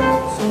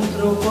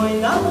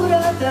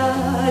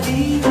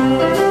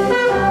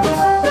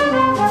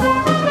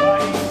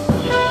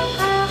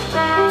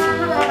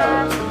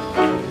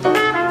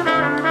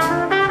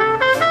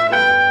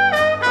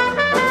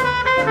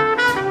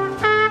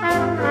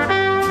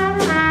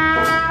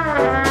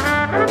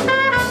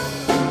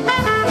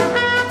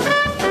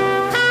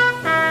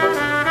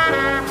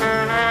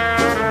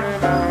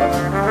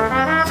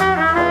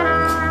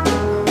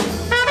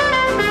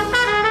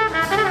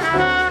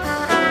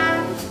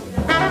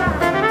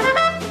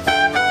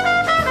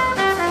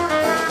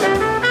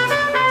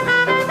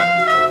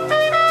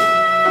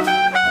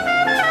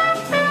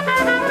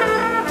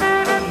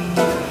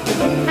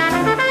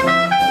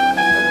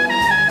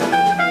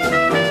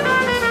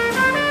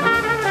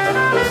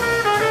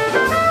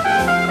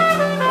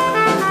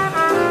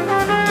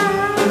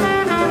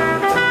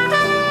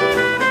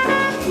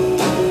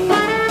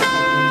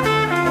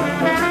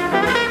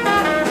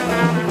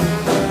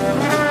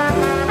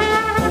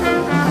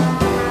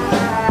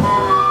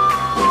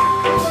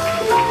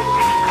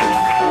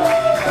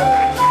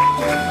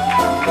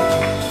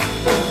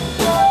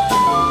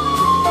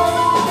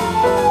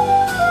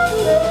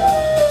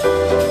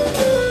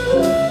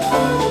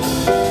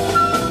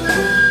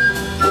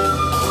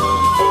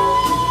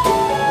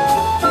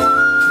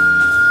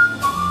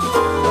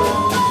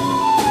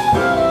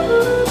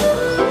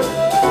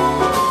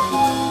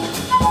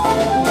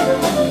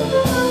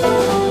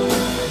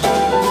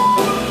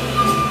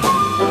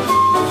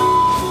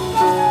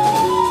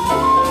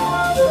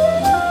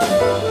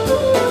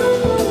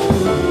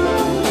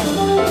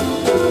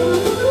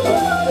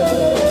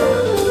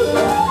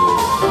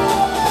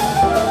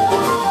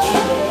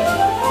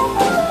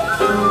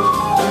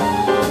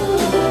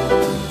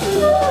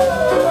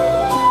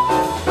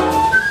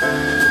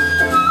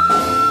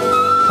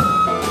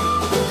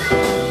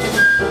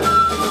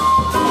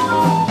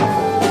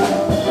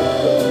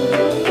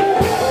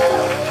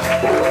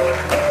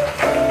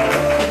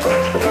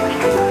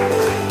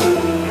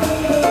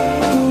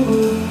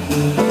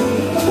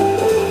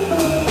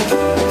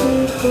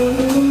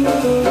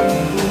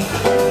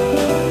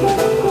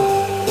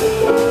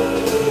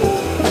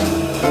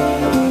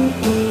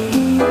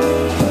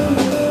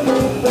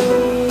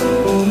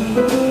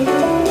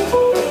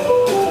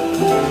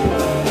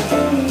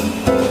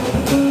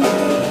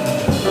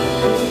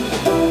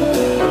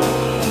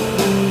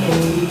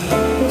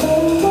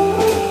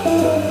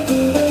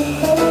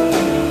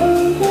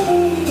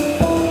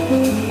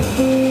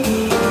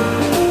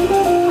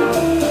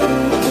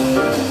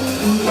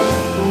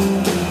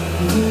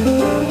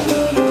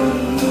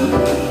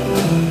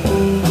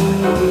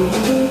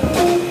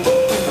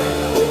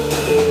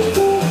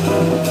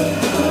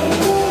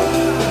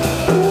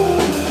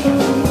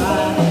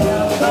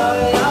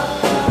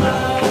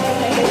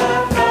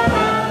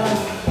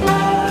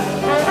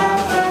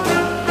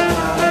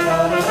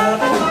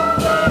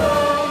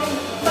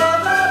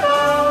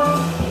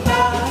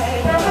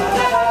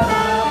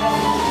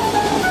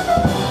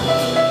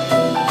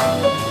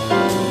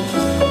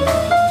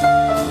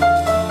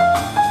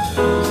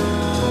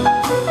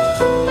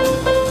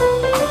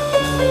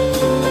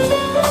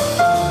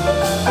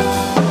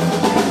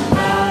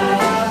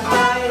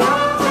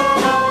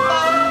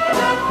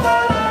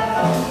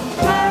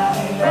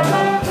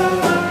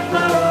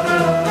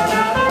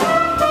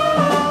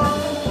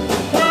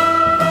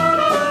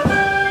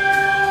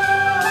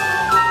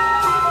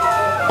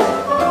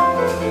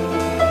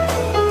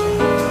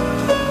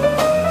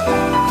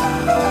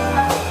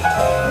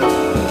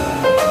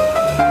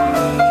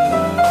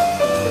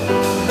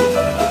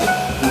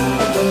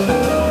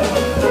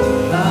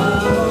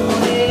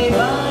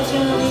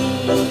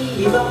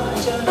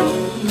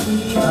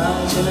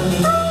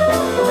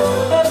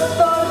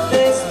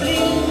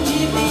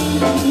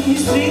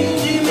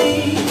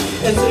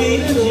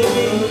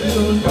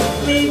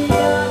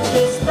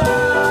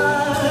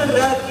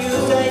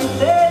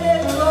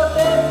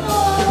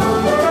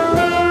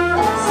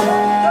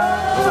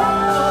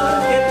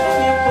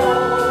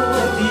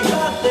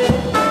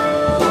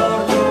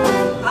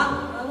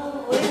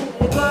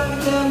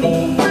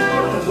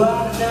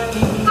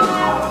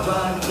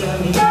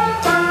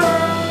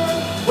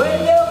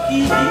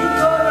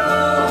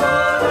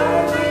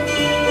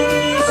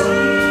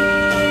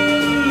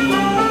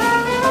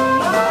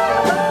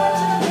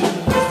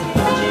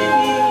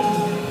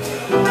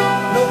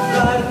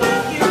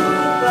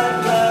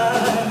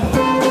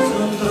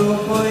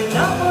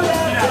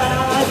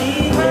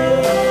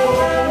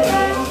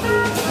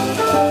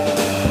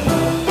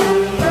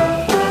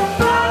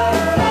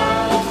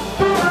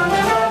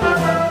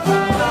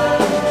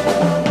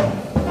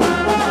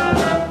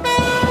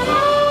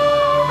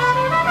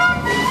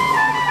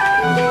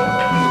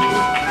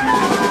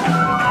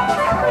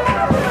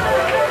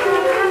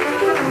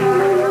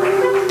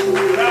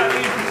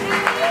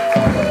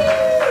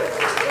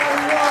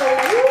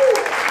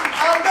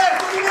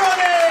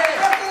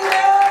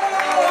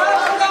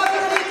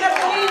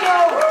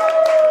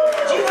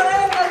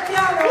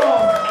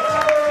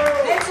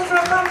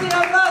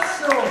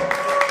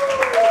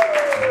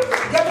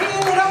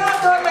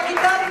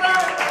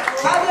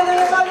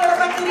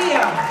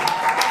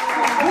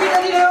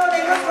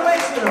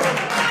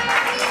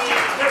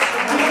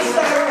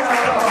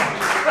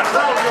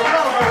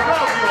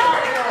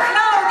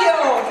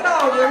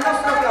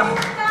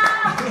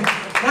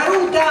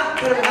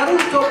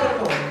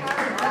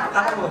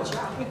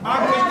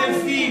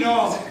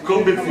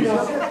 Come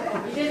figlio.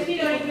 Il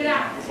delfino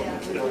ringrazia.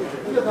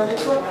 Io dalle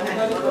cose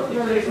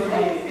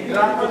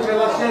grazie per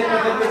la scelta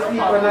del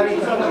vestito,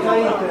 Annarita,